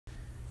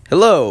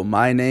Hello,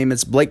 my name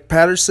is Blake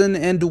Patterson,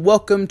 and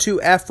welcome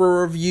to Afro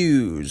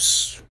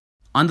Reviews.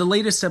 On the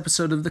latest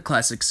episode of the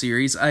Classic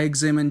series, I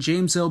examine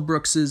James L.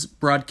 Brooks's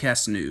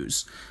Broadcast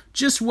News.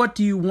 Just what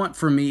do you want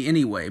from me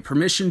anyway?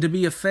 Permission to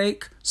be a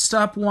fake?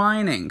 Stop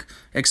whining.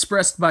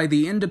 Expressed by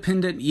the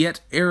independent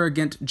yet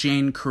arrogant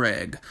Jane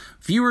Craig.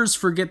 Viewers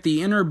forget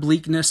the inner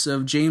bleakness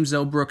of James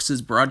L.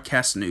 Brooks's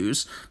Broadcast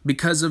News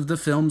because of the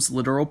film's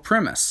literal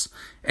premise.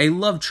 A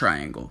love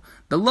triangle.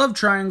 The love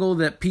triangle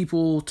that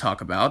people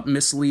talk about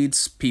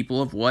misleads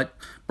people of what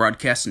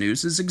Broadcast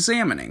News is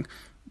examining.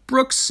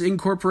 Brooks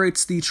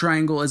incorporates the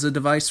triangle as a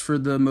device for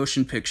the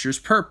motion picture's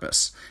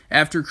purpose.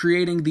 After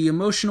creating the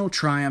emotional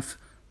triumph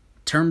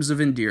terms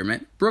of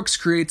endearment, Brooks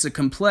creates a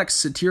complex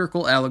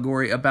satirical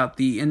allegory about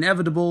the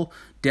inevitable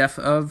death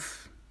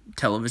of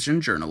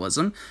television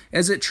journalism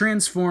as it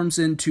transforms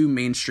into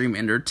mainstream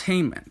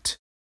entertainment.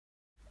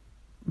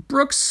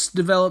 Brooks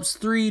develops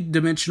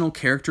three-dimensional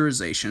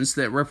characterizations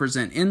that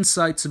represent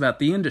insights about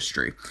the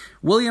industry.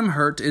 William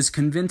Hurt is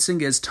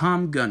convincing as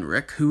Tom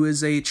Gunrick, who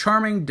is a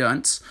charming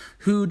dunce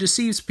who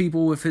deceives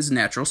people with his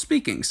natural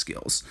speaking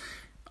skills.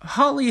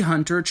 Holly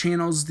Hunter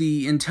channels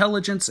the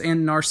intelligence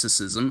and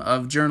narcissism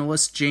of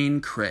journalist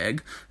Jane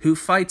Craig, who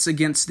fights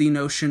against the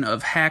notion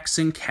of hacks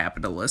and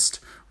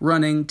capitalists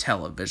running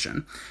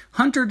television.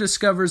 Hunter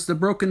discovers the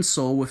broken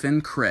soul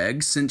within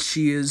Craig, since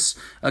she is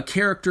a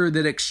character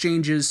that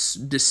exchanges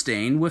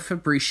disdain with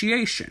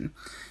appreciation.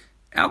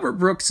 Albert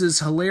Brooks is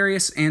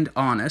hilarious and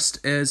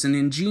honest as an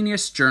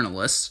ingenious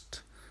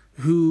journalist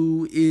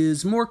who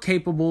is more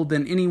capable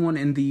than anyone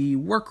in the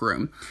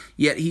workroom,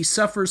 yet he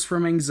suffers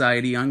from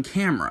anxiety on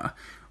camera.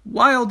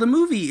 While the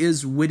movie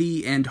is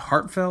witty and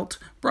heartfelt,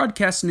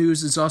 Broadcast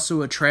News is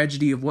also a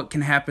tragedy of what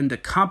can happen to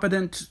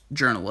competent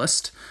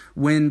journalists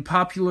when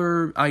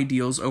popular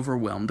ideals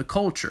overwhelm the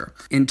culture.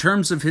 In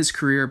terms of his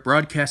career,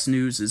 Broadcast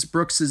News is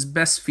Brooks's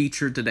best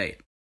feature to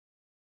date.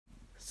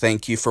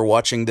 Thank you for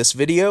watching this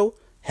video.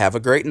 Have a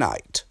great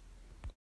night.